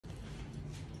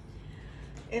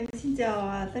Em xin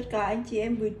chào tất cả anh chị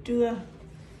em buổi trưa.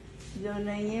 Giờ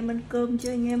này anh em ăn cơm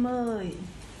chưa anh em ơi?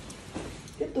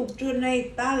 Tiếp tục trưa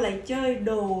nay ta lại chơi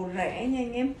đồ rẻ nha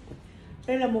anh em.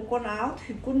 Đây là một con áo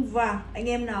thủy quân vàng. Anh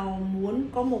em nào muốn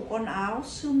có một con áo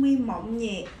sơ mi mỏng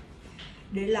nhẹ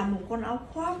để làm một con áo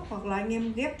khoác, hoặc là anh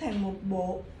em ghép thành một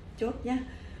bộ, chốt nhá.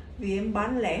 Vì em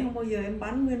bán lẻ, không bao giờ em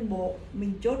bán nguyên bộ.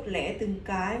 Mình chốt lẻ từng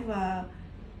cái, và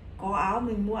có áo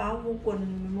mình mua áo, mua quần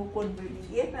mình mua quần về mình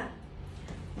ghép ạ.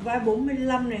 Vai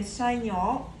 45 này, size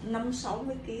nhỏ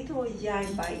 5-60 kg thôi, dài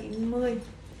 70.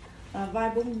 Vai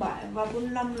 47, vai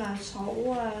 45 là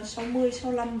 60,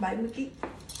 65, 70 kg.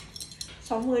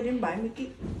 60 đến 70 kg.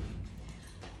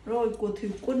 Rồi của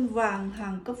thủy quân vàng,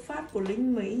 hàng cấp phát của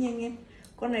lính Mỹ nha anh em.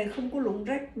 Con này không có lủng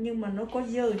rách nhưng mà nó có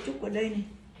dơ chút ở đây này.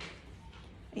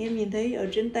 Anh em nhìn thấy ở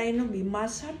trên tay nó bị ma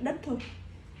sát đất thôi.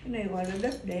 Cái này gọi là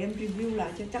đất, để em review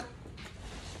lại cho chắc.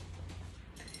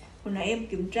 Hồi nãy em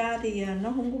kiểm tra thì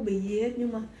nó không có bị gì hết,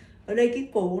 nhưng mà ở đây cái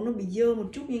cổ nó bị dơ một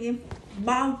chút nha anh em.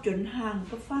 Bao chuẩn hàng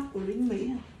cấp phát của lính Mỹ,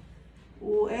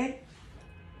 US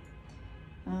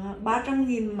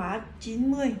 300.000, mã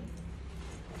 90.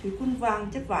 Thủy quân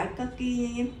vàng, chất vải kaki nha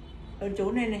anh em. Ở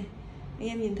chỗ này này anh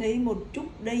em nhìn thấy một chút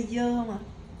đây dơ không ạ?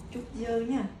 Chút dơ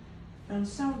nha. Đằng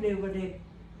sau đều và đẹp,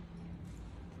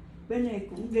 bên này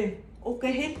cũng đều ok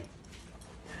hết.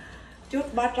 Chốt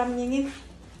 300 nha anh em.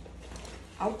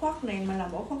 Áo khoác này mà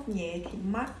làm áo khoác nhẹ thì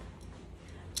mát.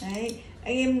 Đấy,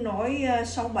 anh em nói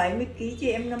 60-70 kg chứ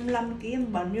em 55 kg,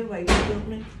 em bận như vậy cũng được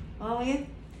này. Em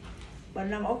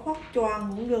bận làm áo khoác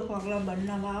choàng cũng được, hoặc là bận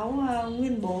làm áo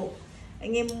nguyên bộ.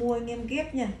 Anh em mua anh em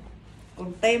ghép nha.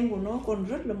 Còn tem của nó còn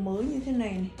rất là mới như thế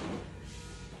này này.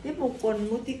 Tiếp một quần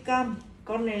multicam.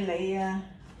 Con này lại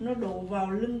nó đổ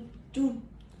vào lưng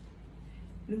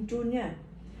chun nha.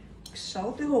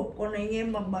 6 túi hộp. Con này anh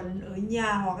em mà bận ở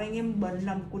nhà, hoặc anh em bận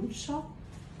làm cuốn shop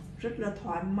rất là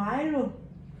thoải mái luôn,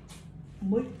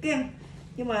 mới kem.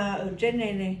 Nhưng mà ở trên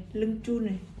này này, lưng chun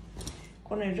này,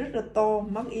 con này rất là to,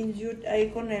 made in USA.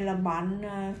 Con này là bán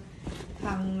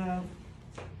hàng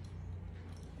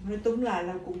nói túm lại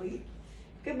là của Mỹ.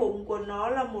 Cái bụng của nó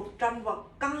là 100 và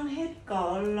căng hết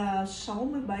cỡ là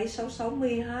 67, 66,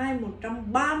 12,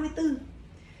 134.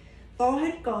 To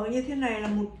hết cỡ như thế này là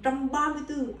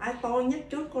 134. Ai to nhất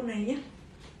chốt con này nhé.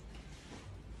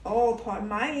 Thoải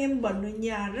mái, anh em bận ở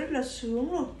nhà rất là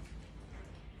sướng luôn.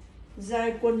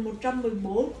 Dài quần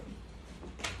 114.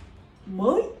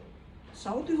 Mới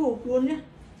 6 túi hộp luôn nhé.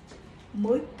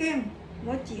 Mới kem.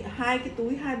 Nó chỉ hai cái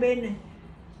túi hai bên này.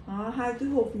 2 túi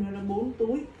hộp nữa là 4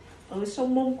 túi. Ở sau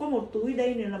mông có một túi,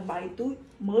 đây này là 7 túi.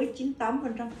 Mới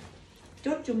 98%.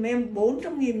 Chốt dùm em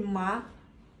 400.000, mã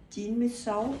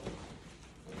 96.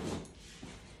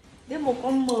 Tiếp một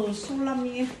con M số 5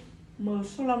 nha em. M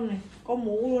số 5 này có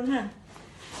mũ luôn ha.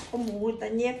 Có mũ người ta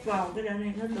nhét vào cái đợt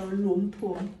này nó đỡ luộm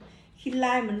thuộm. Khi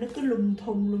like mà nó cứ lùm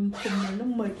thùng là nó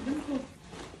mệt lắm thôi.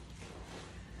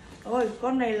 Rồi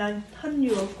con này là thân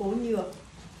nhựa, cổ nhựa.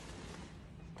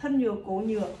 Thân nhựa, cổ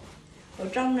nhựa. Ở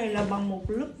trong này là bằng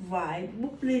một lớp vải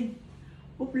bufflin.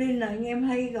 Bufflin là anh em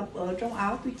hay gặp ở trong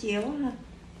áo túi chéo ha.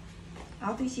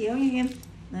 Áo túi chéo nha anh em.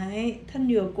 Đấy, thân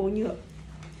nhựa, cổ nhựa.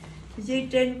 Dây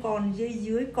trên còn, dây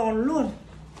dưới còn luôn.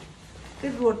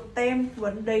 Cái ruột tem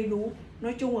vẫn đầy đủ.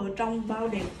 Nói chung ở trong bao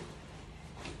đẹp.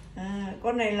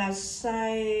 Con này là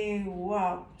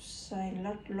size size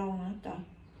lát long hả trời.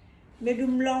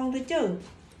 Medium long thôi chứ.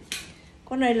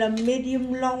 Con này là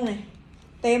medium long này.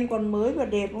 Tem còn mới và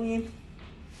đẹp không em?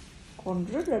 Còn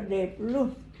rất là đẹp luôn.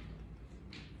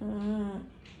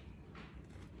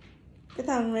 Cái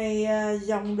thằng này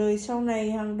dòng đời sau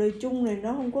này, hàng đời chung này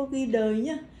nó không có ghi đời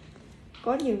nhá.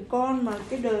 Có những con mà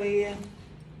cái đời,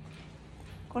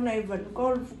 con này vẫn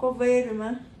có V rồi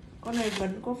mà. Con này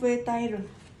vẫn có V tay rồi.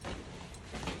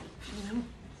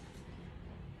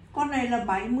 Con này là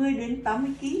 70 đến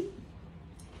 80 kg.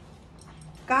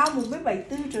 Cao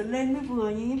 1m74 trở lên mới vừa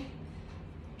nha em.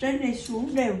 Trên này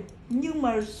xuống đều, nhưng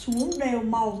mà xuống đều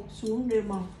màu, xuống đều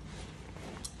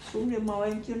màu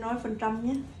em chưa nói phần trăm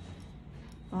nhé.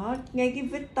 Đó, ngay cái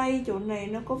vết tay chỗ này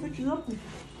nó có vết gớp này.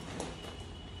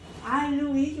 Ai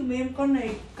lưu ý cho em, con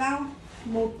này cao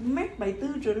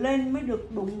 1m74 trở lên mới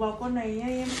được đụng vào con này nha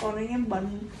em. Còn anh em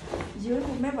bận dưới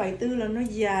 1m74 là nó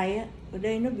dài á. Ở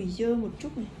đây nó bị dơ một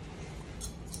chút này.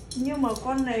 Nhưng mà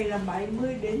con này là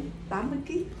 70 đến 80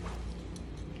 kg.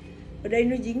 Ở đây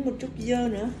nó dính một chút dơ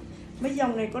nữa. Mấy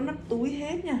dòng này có nắp túi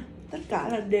hết nha. Tất cả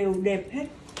là đều đẹp hết.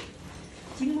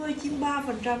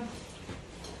 90-93%.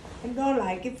 Em đo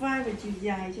lại cái vai và chiều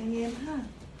dài cho anh em ha.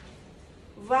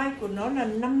 Vai của nó là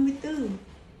 54.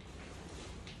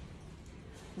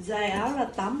 Dài áo là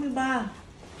 83.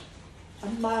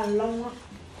 83 là lông á.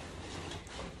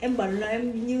 Em bận là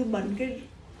em như bận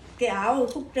cái áo ở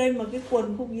khúc trên mà cái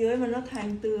quần khúc dưới mà nó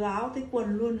thành từ áo tới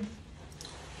quần luôn này.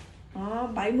 Đó,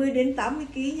 70 đến 80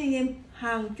 kg nha anh em,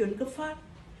 hàng chuẩn cấp phát.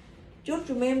 Chốt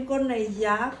cho em con này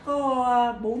giá có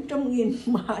 400.000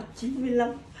 mà 95.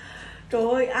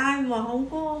 Trời ơi, ai mà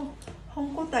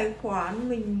không có tài khoản,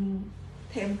 mình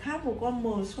thèm khát một con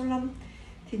M65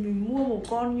 thì mình mua một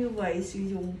con như vậy sử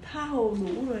dụng tha hồ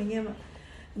đủ rồi anh em ạ.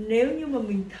 Nếu như mà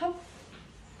mình thấp,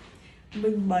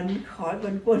 mình bận khỏi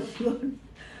bận quần luôn,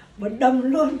 bận đầm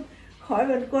luôn, khỏi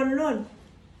bận quần luôn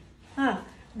ha,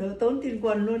 đỡ tốn tiền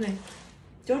quần luôn này.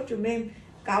 Chốt cho em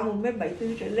cao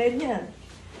 1m74 trở lên nha.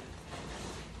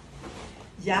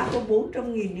 Giá có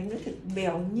 400.000 em nói thật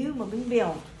bèo như mà bánh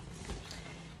bèo.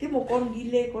 Cái một con ghi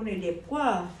lê, con này đẹp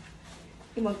quá à.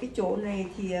 Nhưng mà cái chỗ này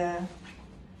thì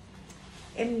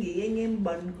em nghĩ anh em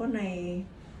bận con này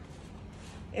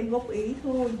em góp ý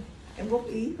thôi, em góp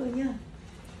ý thôi nhá.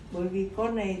 Bởi vì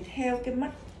con này theo cái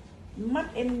mắt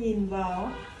em nhìn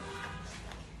vào,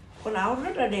 con áo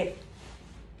rất là đẹp,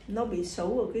 nó bị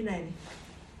xấu ở cái này.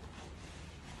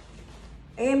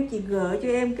 Em chỉ gỡ cho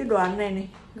em cái đoạn này này,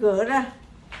 gỡ ra,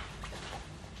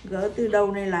 gỡ từ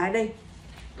đầu này lại đây,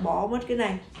 bỏ mất cái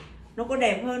này, nó có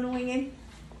đẹp hơn không anh em?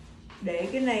 Để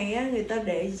cái này á, người ta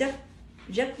để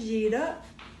dắt gì đó,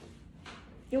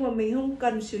 nhưng mà mình không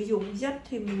cần sử dụng dắt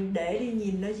thì mình để đi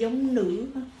nhìn nó giống nữ.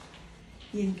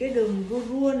 Nhìn cái đường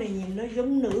rua này nhìn nó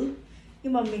giống nữ,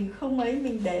 nhưng mà mình không ấy,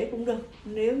 mình để cũng được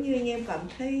nếu như anh em cảm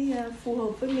thấy phù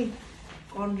hợp với mình.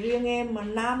 Còn riêng em mà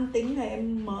nam tính là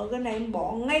em mở cái này em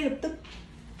bỏ ngay lập tức.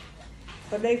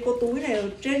 Và đây có túi này, ở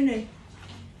trên này,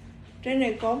 trên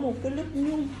này có một cái lớp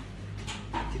nhung.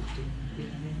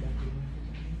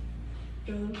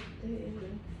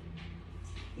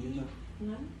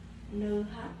 Ngắn NH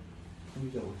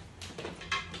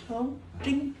không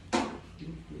Trinh,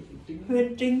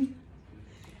 Huyền Trinh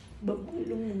bấm cái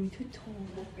lông mùi thôi thô.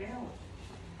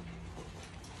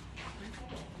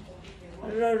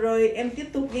 Rồi em tiếp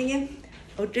tục nha anh em.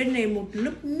 Ở trên này một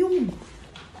lớp nhung,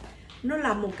 nó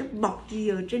là một cái bọc gì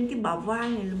ở trên cái bả vai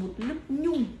này là một lớp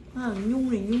nhung.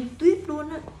 Nhung này nhung tuyết luôn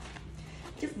á.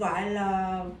 Chất vải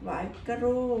là vải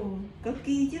caro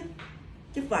kaki chứ,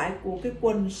 chất vải của cái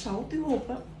quần 6 túi hộp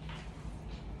á.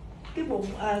 Cái bụng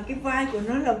cái vai của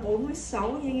nó là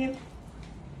 46 nha anh em.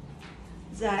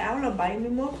 Dài áo là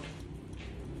 71.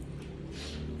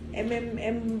 Em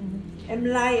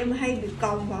like em hay bị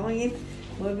còng vào anh em,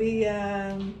 bởi vì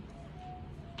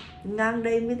ngang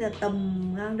đây mới là tầm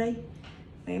ngang đây,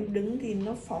 mà em đứng thì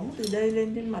nó phóng từ đây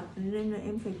lên trên mặt, nên là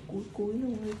em phải cúi nó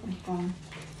hơi còn.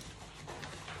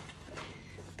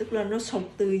 Tức là nó sộc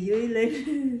từ dưới lên.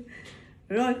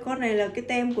 Rồi con này là cái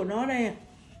tem của nó đây.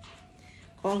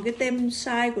 Còn cái tem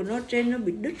size của nó trên nó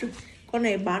bị đứt rồi. Con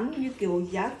này bán như kiểu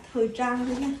giá thời trang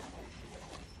thôi nhá.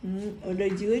 Ở đời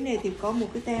dưới này thì có một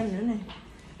cái tem nữa này.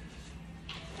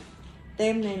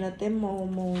 Tem này là tem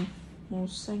màu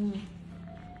xanh,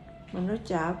 mà nó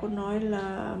chả có nói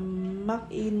là made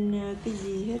in cái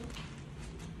gì hết.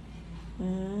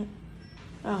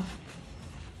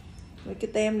 Với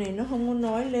cái tem này nó không có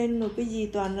nói lên một cái gì,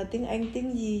 toàn là tiếng Anh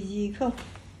tiếng gì không.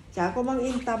 Chả có made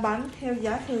in, ta bán theo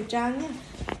giá thời trang nhé.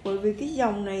 Bởi vì cái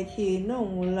dòng này thì nó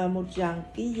là một dạng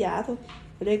ký giả thôi.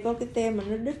 Ở đây có cái tem mà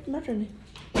nó đứt mất rồi này.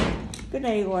 Cái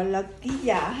này gọi là ký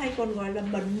giả, hay còn gọi là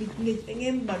bận nghịch. Anh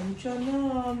em bận cho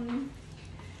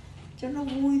nó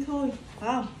vui thôi,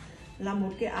 phải không? Là một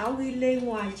cái áo ghi lê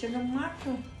ngoài cho nó mát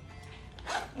thôi.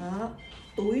 Đó,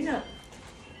 túi nè,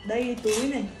 đây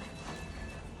túi này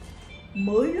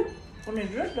mới lắm, con này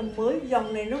rất là mới.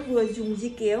 Dòng này nó vừa dùng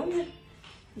dây kéo nhé,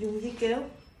 dùng dây kéo.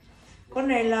 Con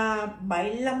này là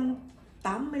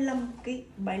 85 kg,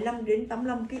 75 đến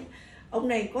 85 kg. Ông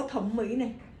này có thẩm mỹ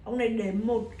này, ông này để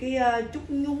một cái chút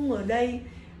nhung ở đây,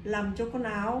 làm cho con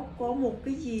áo có một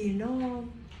cái gì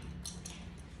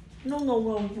nó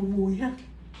ngầu bùi ha,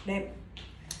 đẹp.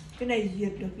 Cái này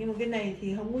duyệt được, nhưng mà cái này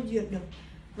thì không có duyệt được.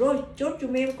 Rồi chốt cho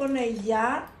em con này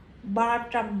giá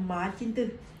 300 mã 94.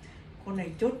 Con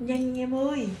này chốt nhanh em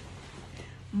ơi.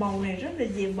 Màu này rất là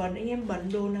dễ bận, anh em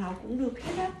bận đồ nào cũng được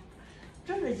hết á,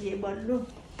 rất là dễ bận luôn.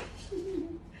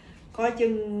 Coi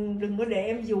chừng đừng có để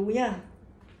em dụ nha.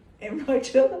 Em nói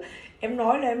trước, em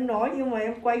nói là em nói, nhưng mà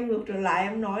em quay ngược trở lại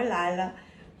em nói lại là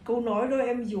câu nói đó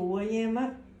em dụ anh em á.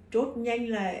 Chốt nhanh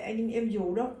là em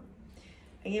dụ đó.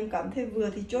 Anh em cảm thấy vừa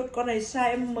thì chốt. Con này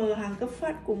size M, hàng cấp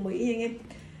phát của Mỹ anh em.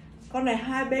 Con này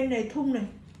hai bên này thun này,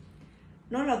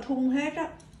 nó là thun hết á.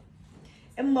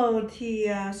 M thì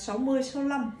 60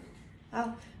 65,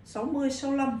 60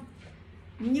 65.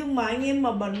 Nhưng mà anh em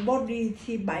mà bận body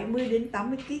thì 70 đến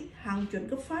 80 kg, hàng chuẩn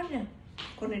cấp phát nha.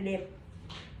 Con này đẹp,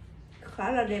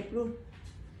 khá là đẹp luôn.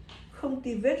 không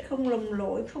tì vết, không lầm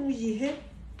lỗi, không gì hết.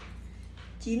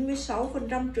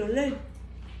 96% trở lên.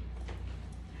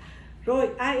 Rồi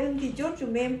ai ưng thì chốt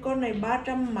dùm em con này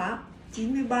 300 mã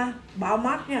 93, báo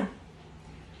mát nha.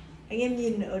 Anh em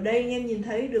nhìn ở đây, anh em nhìn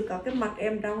thấy được cả cái mặt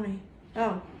em trong này, thấy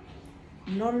không?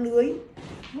 Nó lưới,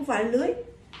 không phải lưới,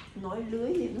 nói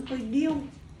lưới thì nó hơi điêu,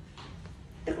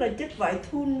 tức là chất vải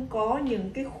thun có những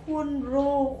cái khuôn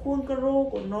caro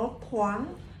của nó thoáng,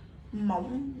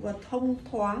 mỏng và thông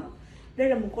thoáng. Đây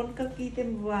là một con kaki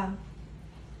tem vàng,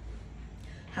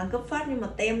 hàng cấp phát nhưng mà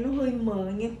tem nó hơi mờ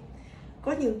anh em.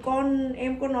 Có những con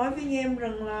em có nói với anh em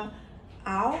rằng là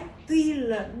áo tuy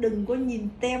là đừng có nhìn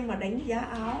tem mà đánh giá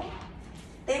áo.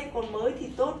 Tem còn mới thì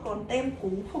tốt, còn tem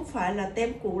cũ không phải là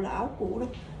tem cũ là áo cũ đâu.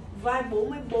 Vai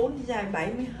 44, dài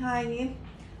 72 anh em.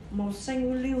 Màu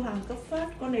xanh ô liu, hàng cấp phát.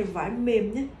 Con này vải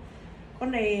mềm nhé.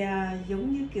 Con này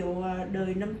giống như kiểu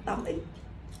đời 58X,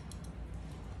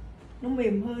 nó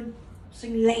mềm hơn,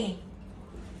 xanh lè,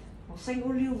 màu xanh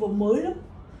ô liu và mới lắm.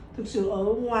 Thực sự ở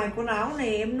ngoài con áo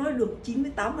này em nói được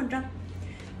 98%.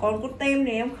 Còn con tem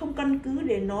này em không căn cứ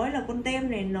để nói là con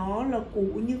tem này nó là cũ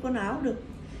như con áo được.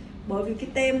 Bởi vì cái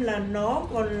tem là nó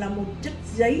còn là một chất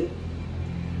giấy,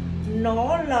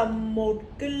 nó là một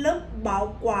cái lớp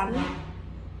bảo quản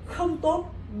không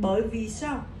tốt. Bởi vì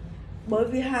sao? Bởi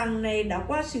vì hàng này đã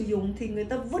qua sử dụng thì người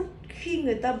ta vứt, khi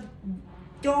người ta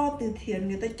cho từ thiện,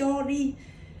 người ta cho đi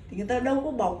thì người ta đâu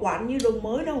có bảo quản như đồ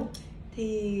mới đâu.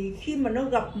 Thì khi mà nó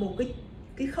gặp một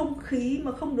cái không khí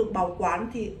mà không được bảo quản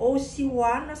thì oxy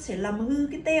hóa nó sẽ làm hư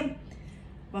cái tem,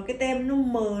 và cái tem nó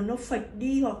mờ, nó phệch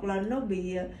đi, hoặc là nó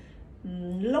bị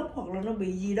lốc, hoặc là nó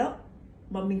bị gì đó.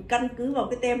 Mà mình căn cứ vào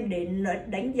cái tem để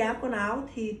đánh giá con áo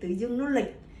thì tự dưng nó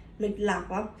lệch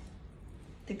lạc lắm.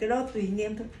 Thì cái đó tùy anh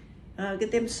em thôi. Cái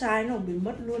tem size nó bị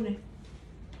mất luôn này.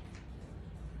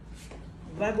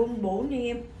 Vai 44 nha anh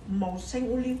em, màu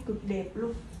xanh ô liu cực đẹp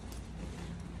luôn.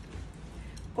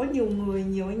 Có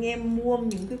nhiều anh em mua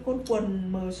những cái con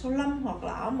quần M65 hoặc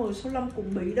là áo M65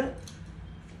 cũng bị đó.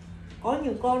 Có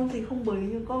nhiều con thì không bị,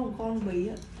 nhưng có một con bị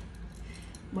á.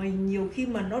 Mà nhiều khi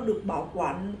mà nó được bảo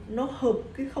quản, nó hợp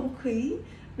cái không khí,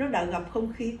 nó đã gặp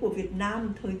không khí của Việt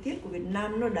Nam, thời tiết của Việt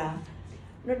Nam nó đã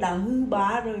hư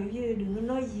bá rồi, chứ đừng có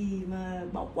nói gì mà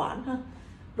bảo quản ha.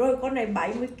 Rồi con này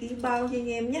 70kg bao cho anh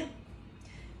em nhé.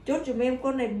 Chốt cho em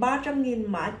con này 300.000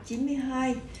 mã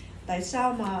 92. Tại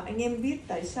sao mà anh em biết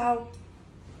tại sao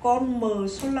con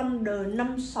M65D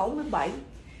 567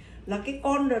 là cái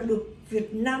con đã được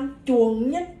Việt Nam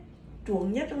chuộng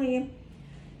nhất không anh em?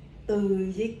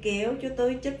 Từ dây kéo cho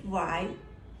tới chất vải,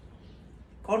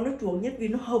 con nó chuộng nhất vì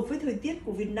nó hợp với thời tiết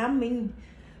của Việt Nam mình.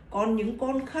 Còn những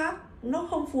con khác nó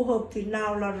không phù hợp thì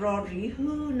nào là rò rỉ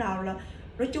hư, nào là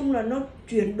nói chung là nó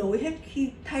chuyển đổi hết. Khi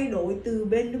thay đổi từ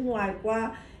bên nước ngoài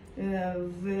qua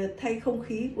về thay không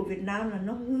khí của Việt Nam là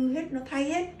nó hư hết, nó thay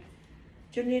hết,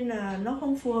 cho nên là nó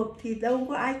không phù hợp thì đâu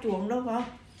có ai chuộng đâu, phải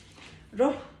không?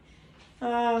 Rồi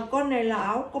con này là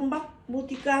áo combat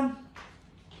multicam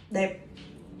đẹp,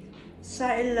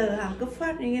 size L, hàng cấp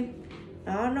phát anh em.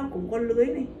 Đó, nó cũng có lưới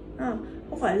này,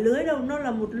 không phải lưới đâu, nó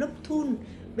là một lớp thun.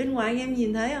 Bên ngoài anh em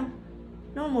nhìn thấy không,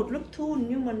 nó là một lớp thun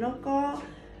nhưng mà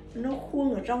nó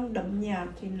khuôn ở trong đậm nhạt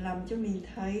thì làm cho mình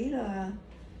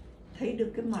thấy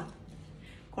được cái mặt.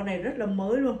 Con này rất là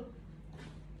mới luôn.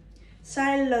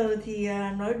 Size L thì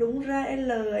nói đúng ra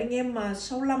L anh em mà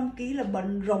 65kg là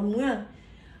bận rộng nha.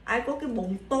 Ai có cái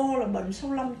bụng to là bận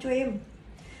 65 cho em.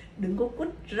 Đừng có quýt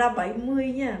ra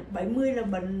 70 nha. 70 là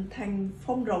bận thành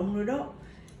phong rộng rồi đó.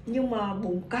 Nhưng mà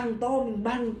bụng càng to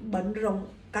mình bận rộng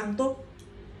càng tốt.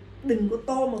 Đừng có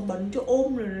to mà bận cho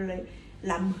ôm rồi lại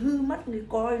làm hư mắt người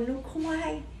coi, nó không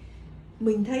hay.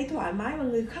 Mình thấy thoải mái mà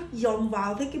người khác dòm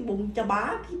vào thấy cái bụng chà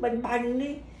bá, cái bành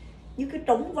đi, như cái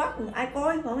trống vác mà ai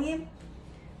coi, phải không em?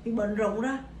 Mình bận rộng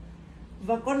ra.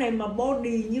 Và con này mà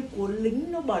body như của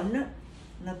lính nó bận á,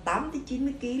 là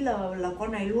 80-90kg là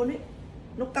con này luôn ấy.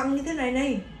 Nó căng như thế này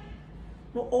này,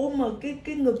 nó ôm mà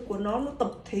cái ngực của nó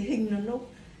tập thể hình là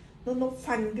nó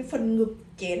phành cái phần ngực,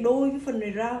 chẻ đôi cái phần này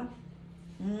ra.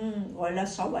 Gọi là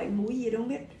 6-7 múi gì đâu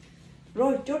biết.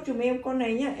 Rồi chốt cho em con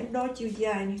này nhá. Em đo chiều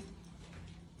dài này,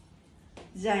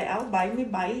 dài áo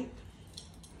 77,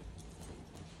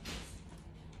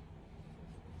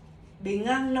 bề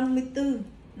ngang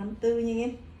 54 nha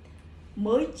em.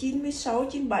 Mới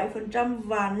 96-97%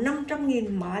 và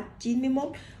 500.000 mã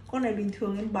 91. Con này bình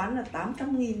thường em bán là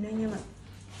 800.000 anh em ạ.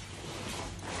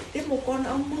 Tiếp một con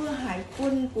áo mưa hải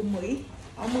quân của Mỹ,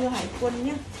 áo mưa hải quân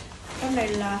nhé. Con này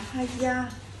là 2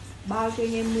 da, bao cho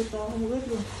anh em mưa to không ướt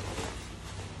luôn.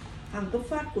 Hàng cấp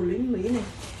phát của lính Mỹ này.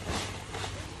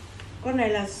 Con này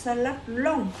là salad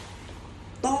long,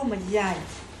 to mà dài.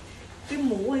 cái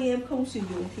mũ anh em không sử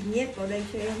dụng thì nhét vào đây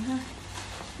cho em ha.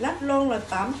 Lát lon là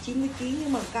 8-90 kg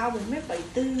nhưng mà cao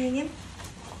 1m74 nha anh em,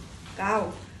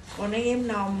 cao. Còn anh em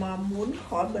nào mà muốn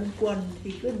khỏi bệnh quần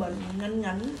thì cứ bệnh ngắn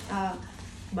ngắn,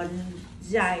 bệnh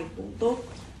dài cũng tốt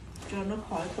cho nó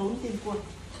khỏi tốn tiền quần.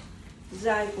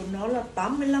 Dài của nó là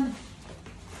 85.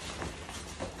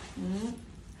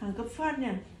 Hàng cấp phát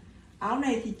nha. Áo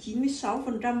này thì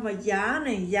 96% và giá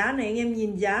này anh em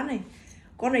nhìn giá này.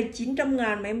 Con này 900.000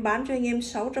 mà em bán cho anh em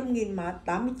 600.000 mà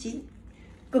 89.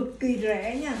 Cực kỳ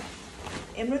rẻ nha.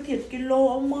 Em nói thiệt, cái lô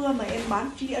áo mưa mà em bán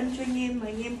tri ân cho anh em mà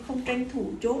anh em không tranh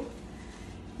thủ chốt,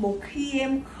 một khi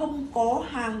em không có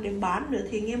hàng để bán nữa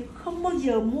thì anh em không bao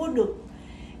giờ mua được.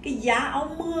 Cái giá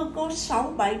áo mưa có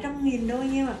 600-700.000 đâu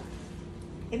anh em ạ.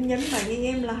 Em nhấn mạnh anh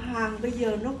em là hàng bây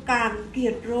giờ nó cạn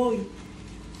kiệt rồi.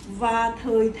 Và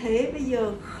thời thế bây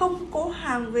giờ không có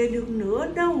hàng về được nữa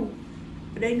đâu.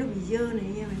 Ở đây nó bị dơ này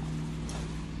anh em này.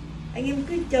 Anh em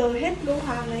cứ chờ hết lô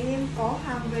hàng này anh em có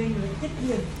hàng về nữa chết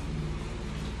liền.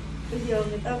 Bây giờ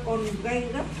người ta còn gay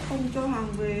gắt không cho hàng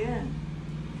về.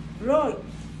 Rồi,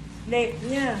 đẹp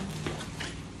nha.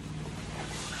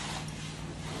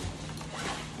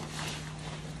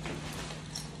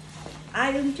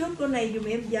 Ai ưng chốt con này dùm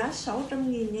em giá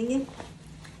 600.000 nha anh em.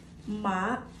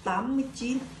 Mã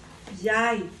 89,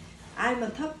 dài. Ai mà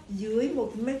thấp dưới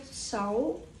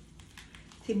 1m6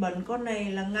 thì bận con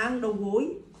này là ngang đầu gối.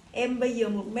 Em bây giờ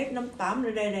 1m58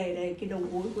 rồi, đây cái đầu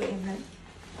gối của em đấy,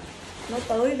 nó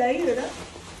tới đấy rồi đó.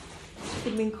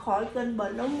 Thì mình khỏi cơn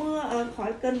bệnh áo mưa,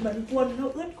 khỏi cơn bệnh quần nó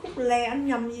ướt khúc lè ăn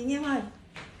nhầm gì nha ơi.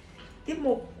 Tiếp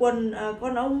một quần,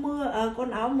 con áo mưa,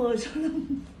 con áo mưa số 5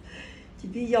 chị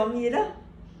đi dòm gì đó,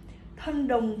 thân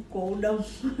đồng cổ đồng.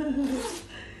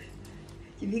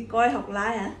 Chị đi coi học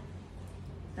like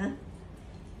hả?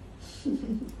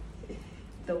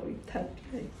 Tội thật.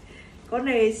 Con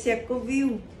này xẹp có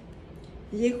view,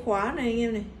 dây khóa này anh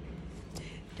em này,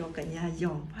 cho cả nhà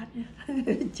dòm phát nha.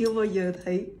 Chưa bao giờ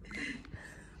thấy,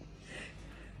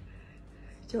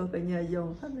 cho cả nhà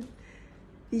dòm phát này.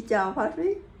 Đi chào phát đi.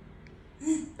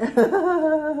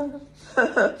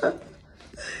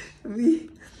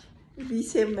 Vì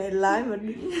xem mẹ lái mà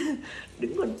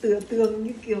đứng còn tựa tường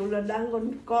như kiểu là đang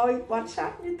còn coi quan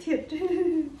sát như thiệt.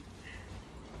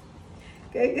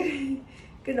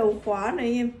 Cái đầu khóa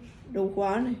này em, đầu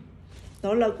khóa này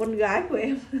nó là con gái của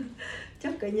em.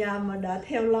 Chắc cả nhà mà đã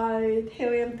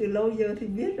theo em từ lâu giờ thì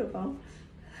biết rồi phải không?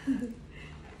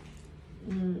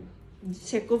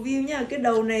 Sẽ có view nhá. Cái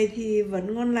đầu này thì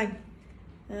vẫn ngon lành,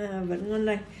 vẫn ngon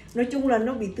lành. Nói chung là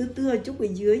nó bị tư ở chút ở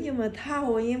dưới nhưng mà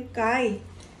thao anh em cài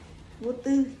vô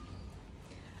tư.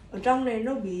 Ở trong này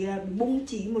nó bị bung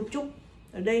chỉ một chút,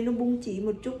 ở đây nó bung chỉ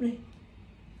một chút này.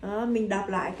 Mình đạp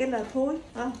lại cái là thôi.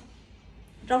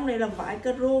 Trong này là vải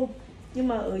caro nhưng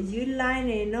mà ở dưới line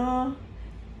này nó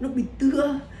bị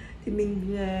tưa thì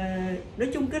mình nói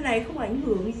chung cái này không ảnh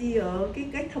hưởng gì ở cái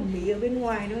cách thẩm mỹ ở bên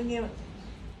ngoài nữa anh em ạ.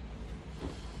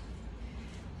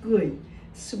 Gửi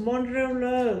small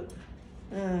roller,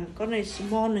 con này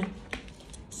small này,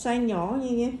 size nhỏ nha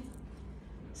anh em,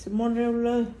 small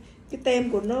roller. Cái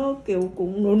tem của nó kiểu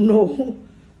cũng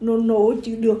nổ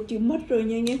chữ được chữ mất rồi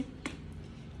nha anh em.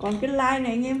 Còn cái line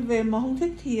này anh em về mà không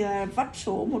thích thì vắt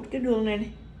sổ một cái đường này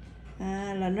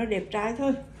là nó đẹp trai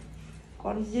thôi.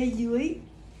 Còn dây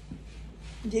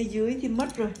dưới thì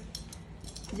mất rồi,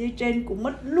 dây trên cũng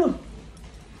mất luôn,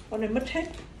 con này mất hết.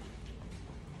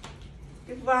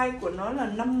 Cái vai của nó là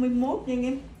 51 nha anh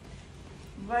em,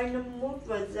 vai 51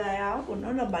 và dài áo của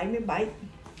nó là 77.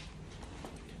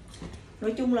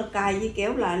 Nói chung là cài dây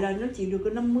kéo lại là nó chỉ được có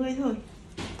 50 thôi.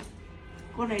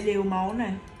 Con này đều màu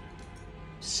này,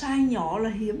 size nhỏ là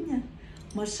hiếm nha,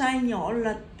 mà size nhỏ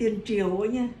là tiền triệu ấy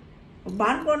nha.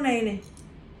 Bán con này này,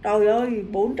 trời ơi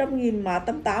 400.000 mà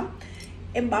 88.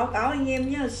 Em báo cáo anh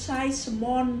em nhá, size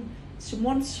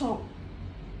small shop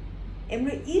em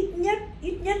nói ít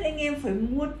nhất anh em phải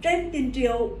mua trên tiền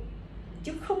triệu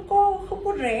chứ không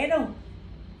có rẻ đâu.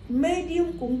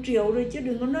 Medium cũng triệu rồi chứ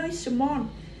đừng có nói small.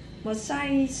 Mà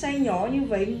size nhỏ như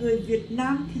vậy người Việt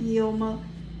Nam thì nhiều mà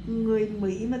người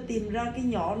Mỹ mà tìm ra cái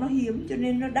nhỏ nó hiếm cho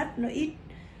nên nó đắt, nó ít.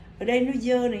 Ở đây nó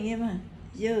dơ này anh em à,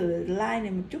 dơ ở line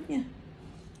này một chút nha.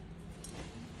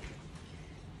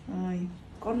 Rồi,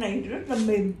 con này rất là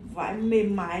mềm, vải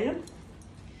mềm mại lắm,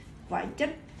 vải chất.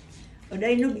 Ở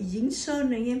đây nó bị dính sơn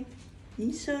này anh em,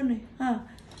 dính sơn này ha.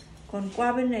 Còn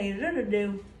qua bên này rất là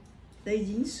đều, đây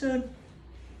dính sơn.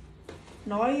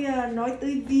 Nói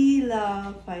tới Vi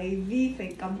là Vi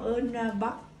phải cảm ơn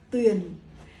bác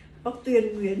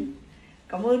Tuyền Nguyễn.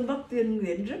 Cảm ơn bác Tuyền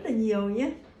Nguyễn rất là nhiều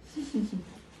nhé.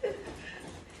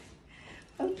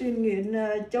 Bác Tuyền Nguyễn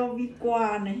cho Vi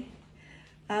quà này,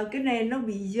 Cái này nó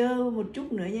bị dơ một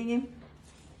chút nữa nha anh em.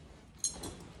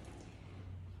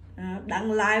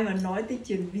 Đăng like mà nói tới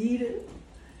chuyện Vi nữa.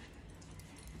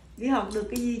 Vi học được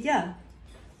cái gì chứ?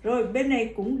 Rồi bên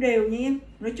này cũng đều nha em.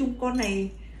 Nói chung con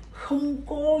này không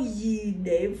có gì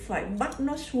để phải bắt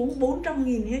nó xuống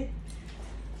 400.000 hết.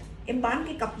 Em bán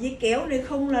cái cặp dây kéo này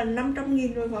không là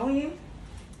 500.000 rồi phải không em?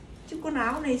 Chứ con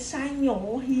áo này size nhỏ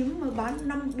hiếm mà bán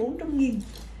 400.000.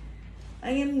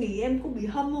 Anh em nghĩ em có bị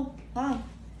hâm không?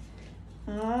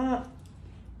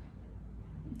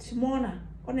 Small à?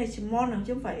 Con này small à?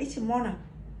 Chứ không phải small à?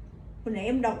 Hồi nãy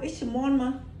em đọc small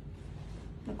mà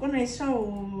con này sau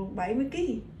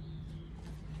 70kg.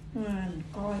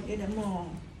 Coi cái đã mò.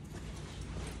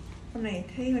 Con này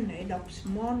thấy hồi nãy đọc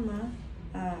small mà.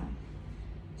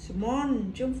 Small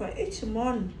chứ không phải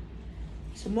small.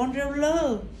 Small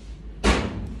roller.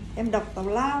 Em đọc tào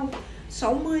lao.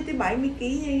 60 tới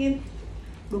 70kg nha anh em.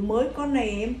 Đồ mới con này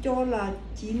em cho là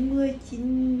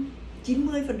 90%,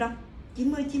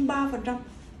 93%.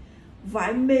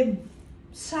 Vải mềm,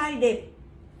 size đẹp,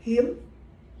 hiếm.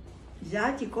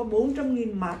 Giá chỉ có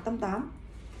 400.000 mã 88.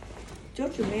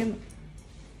 Chốt giùm em.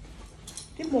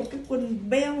 Tiếp một cái quần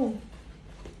beo.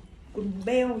 Quần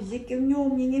beo dây kéo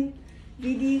nhôm nha anh em.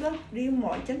 Đi đó, đi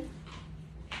mỏi chân.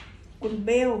 Quần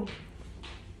beo.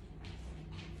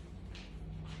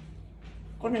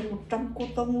 Con này 100 cô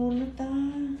tông luôn đó ta.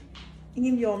 Anh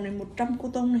em dòm này 100 cô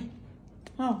tông này.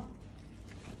 Không?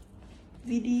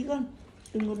 Đi con.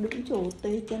 Đừng có đứng chỗ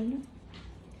tê chân nữa.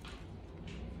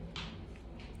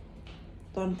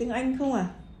 Toàn tiếng Anh không à?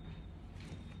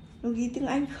 Nó ghi tiếng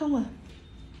Anh không à?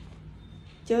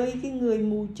 Chơi cái người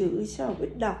mù chữ sao biết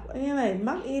đọc. Anh em này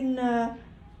mắc in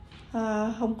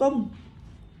Hồng Kông.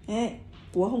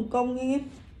 Của Hồng Kông anh em.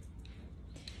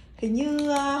 Hình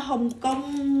như Hồng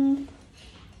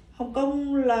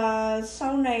Kông là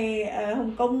sau này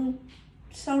Hồng Kông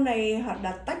sau này họ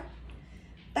đã tách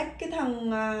cái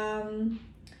thằng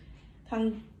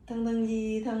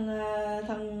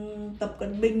Tập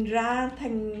Cận Bình ra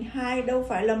thành hai, đâu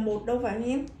phải là một đâu phải anh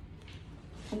em.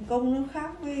 Hồng Kông nó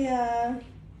khác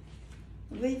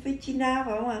với China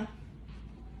phải không ạ?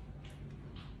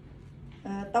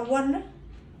 Taiwan á,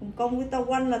 Hồng Kông với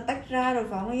Taiwan là tách ra rồi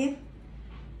phải không anh em?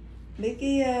 Mấy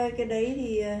cái đấy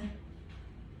thì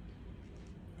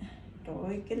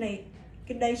rồi cái này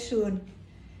cái đai sườn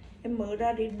em mở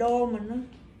ra để đo mà nó.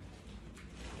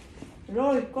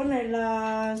 Rồi con này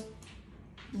là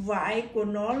vải của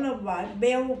nó là vải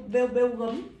beo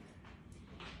gấm.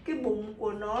 Cái bụng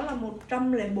của nó là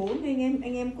 104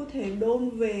 anh em có thể đôn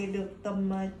về được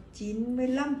tầm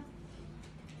 95.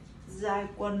 Dài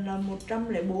quần là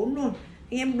 104 luôn.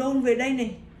 Anh em đôn về đây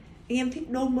này. Anh em thích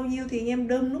đôn bao nhiêu thì anh em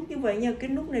đơm nút như vậy nha. Cái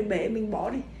nút này bể mình bỏ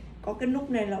đi. Có cái nút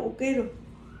này là ok rồi.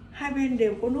 Hai bên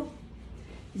đều có nút.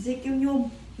 Dây keo nhôm.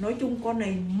 Nói chung con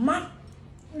này mát.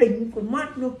 Đỉnh của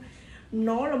mát luôn.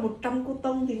 Nó là 100 cô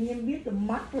tông thì anh em biết là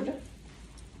mát rồi đó.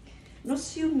 Nó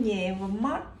siêu nhẹ và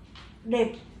mát.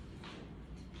 Đẹp.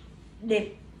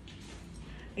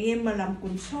 Anh em mà làm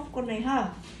quần sót con này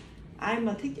ha. Ai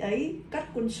mà thích ấy cắt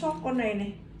quần sót con này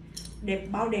này. Đẹp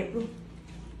bao đẹp luôn.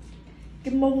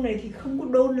 Cái mông này thì không có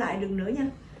đôn lại được nữa nha.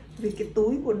 Vì cái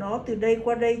túi của nó từ đây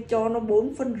qua đây cho nó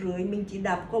 4,5 phân. Mình chỉ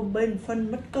đạp có một bên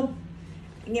phân mất công.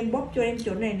 Anh em bóp cho em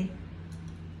chỗ này này.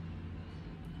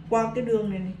 Qua cái đường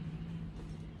này này.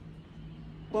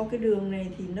 Qua cái đường này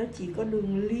thì nó chỉ có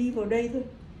đường ly vào đây thôi.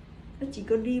 Nó chỉ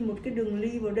có đi một cái đường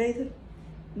ly vào đây thôi.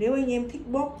 Nếu anh em thích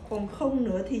bóp, còn không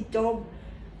nữa thì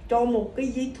cho một cái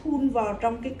dây thun vào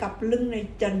trong cái cặp lưng này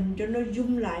trần cho nó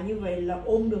zoom lại như vậy là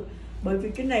ôm được. Bởi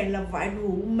vì cái này là vải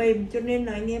rủ mềm cho nên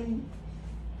là anh em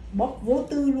bóp vô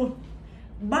tư luôn.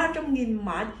 300.000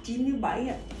 mã 97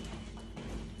 ạ.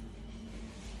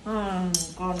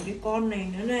 Còn cái con này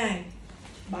nữa này,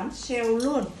 bán sale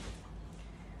luôn.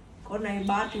 Con này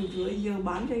 3,5 triệu, giờ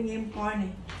bán cho anh em coi này.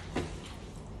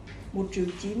 1,9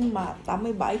 triệu mà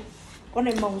 87. Con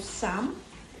này màu xám.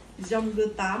 Dòng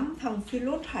G8 thằng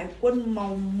philot hải quân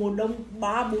màu mùa đông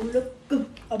 3-4 lớp cực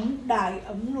ấm, đài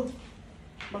ấm luôn.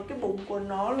 Mà cái bụng của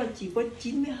nó là chỉ có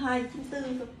 92,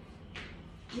 94 thôi.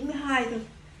 92 thôi.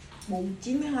 Bụng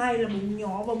 92 là bụng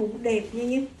nhỏ và bụng đẹp nha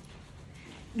nhé.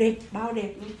 Đẹp, bao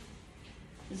đẹp luôn.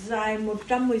 Dài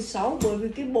 116, bởi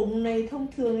vì cái bụng này thông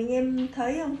thường anh em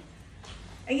thấy không?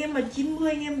 Anh em mà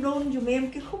 90 anh em đôn dùm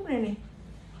em cái khúc này này.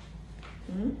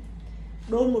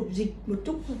 Đôn một dịch một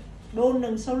chút thôi. Đôn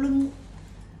đằng sau lưng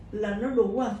là nó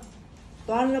đủ à.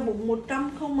 Toàn là bụng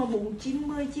 100 không mà bụng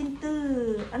 90,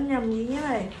 94. Ăn nhầm gì nhé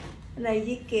này. Cái này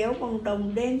dây kéo bằng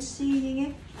đồng đen xi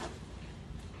nhé.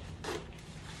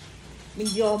 Mình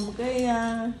dòm cái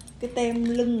tem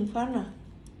lưng phát nào.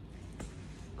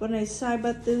 Con này size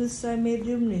 34, size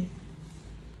medium này,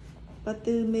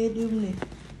 34 medium này.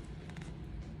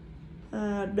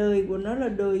 Đời của nó là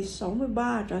đời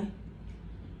 63 trời.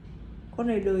 Con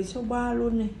này đời 63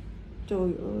 luôn này.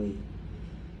 Trời ơi.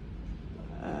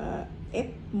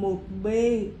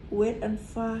 F1B US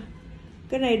Alpha.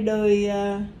 Cái này đời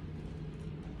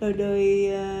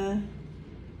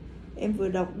em vừa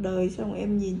đọc đời xong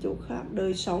em nhìn chỗ khác,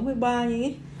 đời 63 như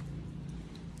ấy.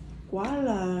 Quá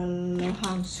là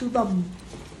hàng sưu tầm.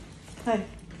 Thầy,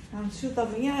 hàng sưu tầm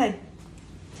nhá thầy.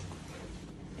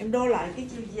 Em đo lại cái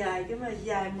chiều dài, cái mà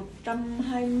dài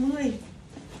 120.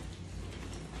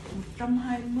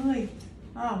 120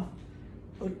 không?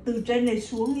 Từ trên này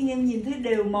xuống anh em nhìn thấy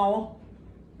đều màu không?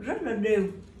 Rất là đều.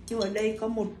 Nhưng ở đây có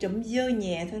một chấm dơ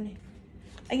nhẹ thôi này.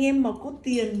 Anh em mà có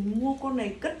tiền mua con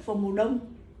này cất vào mùa đông,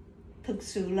 thực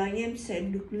sự là anh em sẽ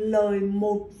được lời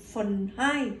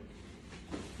 1/2,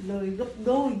 lời gấp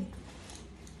đôi.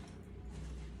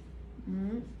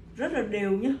 Rất là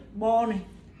đều nhá. Bo này,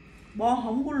 bo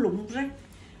không có lủng rách.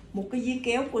 Một cái dây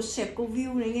kéo của sẹp cô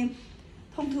view này anh em.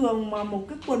 Thông thường mà một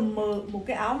cái quần mờ, một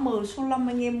cái áo mờ số 5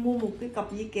 anh em mua một cái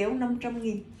cặp dây kéo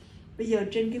 500.000. Bây giờ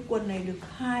trên cái quần này được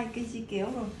 2 cái dây kéo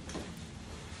rồi.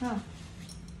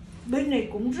 Bên này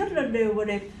cũng rất là đều và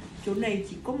đẹp. Chỗ này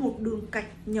chỉ có một đường cạch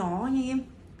nhỏ nha em.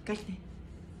 Cạch này.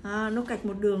 Nó cạch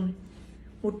một đường này.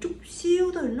 Một chút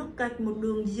xíu thôi, nó cạch một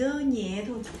đường dơ nhẹ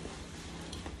thôi.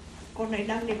 Con này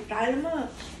đang đẹp trai lắm á.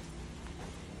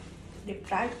 Đẹp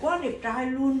trai, quá đẹp trai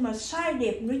luôn, mà size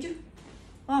đẹp nữa chứ.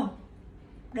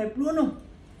 Đẹp luôn không?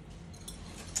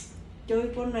 Chơi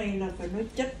con này là phải nói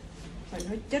chất. Phải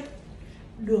nói chất.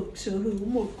 Được sở hữu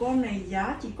một con này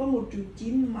giá chỉ có 1,9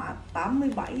 triệu mà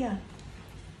 87 à.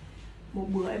 Một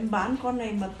bữa em bán con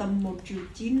này mà tầm 1,9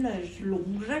 triệu là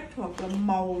lủng rách hoặc là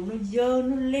màu nó dơ,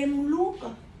 nó lem luốc à.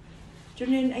 Cho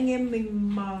nên anh em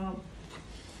mình mà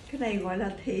cái này gọi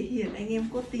là thể hiện anh em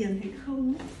có tiền hay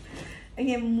không. Anh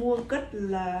em mua cất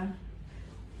là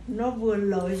nó vừa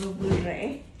lợi và vừa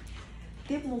rẻ.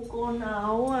 Tiếp một con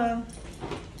áo,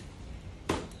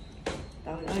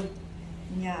 trời ơi,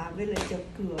 nhà với lại chật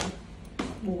cửa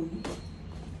bụi.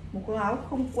 Một con áo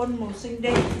không quân màu xanh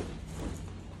đen,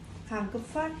 hàng cấp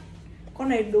phát. Con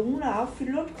này đúng là áo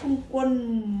philot không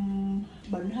quân,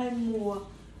 bẩn 2 mùa,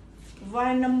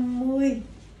 vai 50,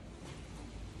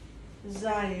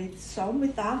 dài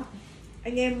 68.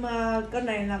 Anh em, cái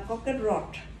này là có cái rọt,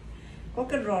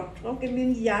 có cái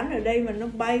miếng dán ở đây mà nó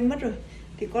bay mất rồi.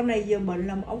 Thì con này giờ bẩn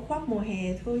làm áo khoác mùa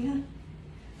hè thôi ha.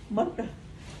 Mất rồi.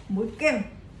 Mũi kem.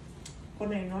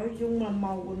 Con này nói chung là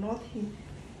màu của nó thì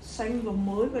xanh và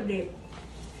mới và đẹp.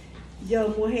 Giờ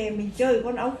mùa hè mình chơi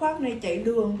con áo khoác này chạy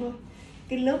đường thôi.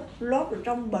 Cái lớp lót ở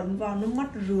trong bẩn vào nó mất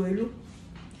rưỡi luôn.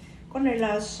 Con này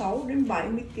là 6 đến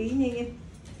 70 kg nha anh em.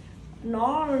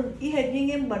 Nó y hệt như anh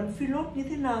em bẩn philot như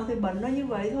thế nào thì bẩn nó như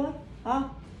vậy thôi.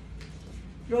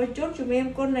 Rồi chốt cho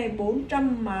em con này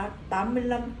 400 mà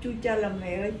 85, chu cha là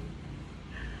mẹ ơi.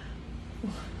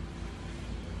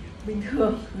 Bình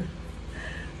thường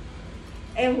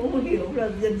em cũng không hiểu là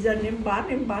dần dần em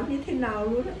bán như thế nào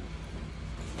luôn á.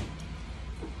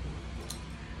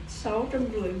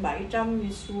 650, 700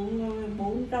 thì xuống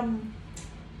 400.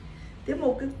 Tiếp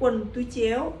một cái quần túi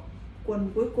chéo,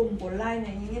 quần cuối cùng của line này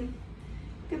anh em.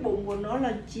 Cái bụng của nó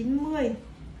là 90,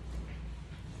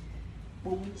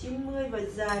 bụng 90 và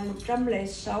dài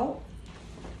 106.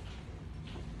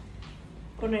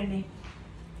 Con này này,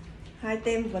 hai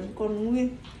tem vẫn còn nguyên,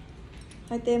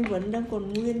 hai tem vẫn đang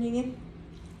còn nguyên anh em.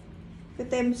 Cái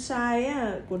tem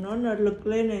size của nó là lực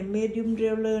lên này, medium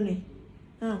roller này.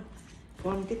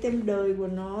 Còn cái tem đời của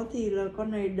nó thì là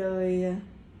con này đời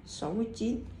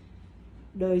 69,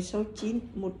 đời 69,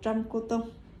 100 cô tông.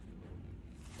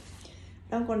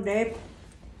 Đang còn đẹp.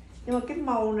 Nhưng mà cái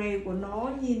màu này của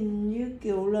nó nhìn như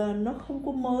kiểu là nó không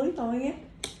có mới thôi nhé.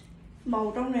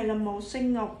 Màu trong này là màu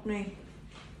xanh ngọc này,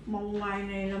 màu ngoài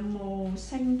này là màu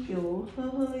xanh kiểu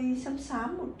hơi xám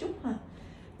xám một chút hả.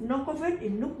 Nó có vết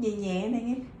in nút nhẹ nhẹ này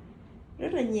em,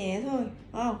 rất là nhẹ thôi,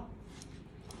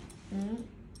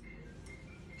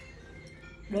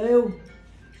 đều.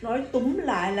 Nói túm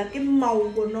lại là cái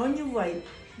màu của nó như vậy,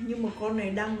 nhưng mà con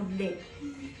này đang còn đẹp.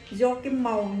 Do cái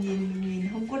màu nhìn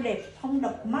không có đẹp, không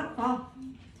đập mắt không.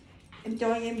 Em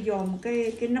cho anh em dòm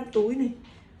cái nắp túi này,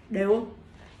 đều không?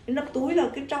 Cái nắp túi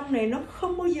là cái trong này nó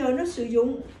không bao giờ nó sử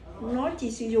dụng, nó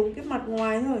chỉ sử dụng cái mặt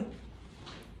ngoài thôi.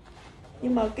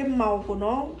 Nhưng mà cái màu của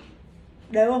nó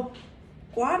đều không?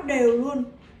 Quá đều luôn.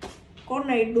 Con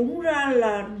này đúng ra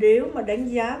là nếu mà đánh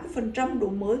giá cái phần trăm độ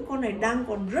mới, con này đang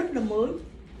còn rất là mới.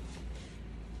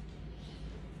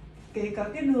 Kể cả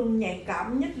cái đường nhạy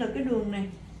cảm nhất là cái đường này.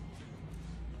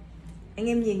 Anh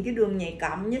em nhìn cái đường nhạy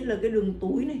cảm nhất là cái đường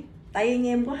túi này. Tay anh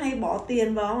em có hay bỏ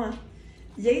tiền vào không ạ?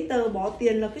 Giấy tờ bỏ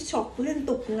tiền là cái sọc liên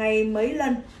tục ngày mấy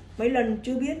lần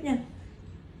chưa biết nha.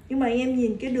 Nhưng mà anh em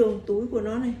nhìn cái đường túi của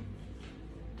nó này.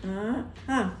 Đó,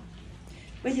 ha.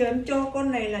 Bây giờ em cho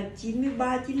con này là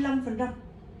 93-95%.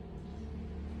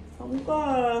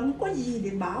 Không có gì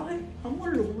để báo hết, không có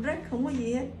lủng rách, không có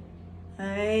gì hết.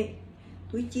 Đấy,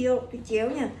 túi chéo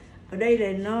nha. Ở đây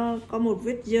là nó có một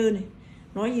vết dơ này.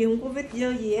 Nói gì không có vết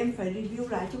dơ gì em phải review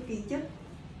lại cho kỳ chứ.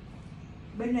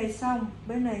 Bên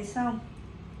này xong.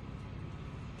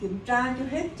 Kiểm tra cho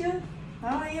hết chứ.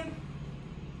 Đó em.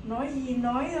 Nói gì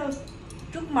nói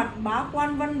trước mặt bá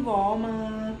quan văn võ mà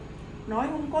nói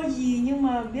không có gì, nhưng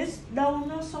mà biết đâu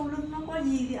nó sau lưng nó có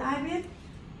gì thì ai biết.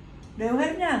 Đều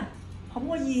hết nha. Không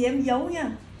có gì em giấu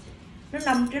nha. Nó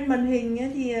nằm trên màn hình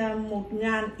ấy thì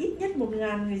ít nhất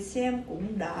 1.000 người xem cũng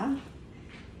đã.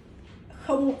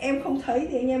 Không, em không thấy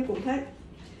thì anh em cũng thấy.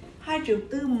 2,4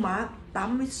 triệu mã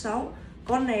 86.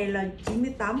 Con này là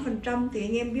 98% thì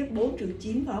anh em biết 4,9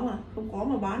 triệu phải không ạ? Không có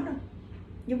mà bán đâu.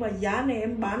 Nhưng mà giá này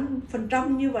em bán phần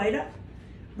trăm như vậy đó.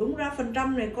 Đúng ra phần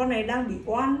trăm này con này đang bị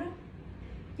oan đó.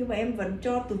 Nhưng mà em vẫn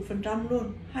cho từ phần trăm luôn,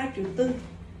 2,4 triệu.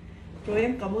 Rồi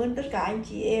em cảm ơn tất cả anh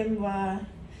chị em, và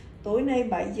tối nay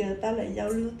 7 giờ ta lại giao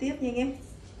lưu tiếp nha anh em.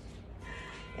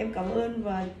 Em cảm ơn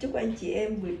và chúc anh chị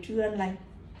em buổi trưa an lành.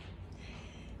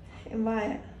 Em bye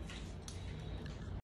ạ.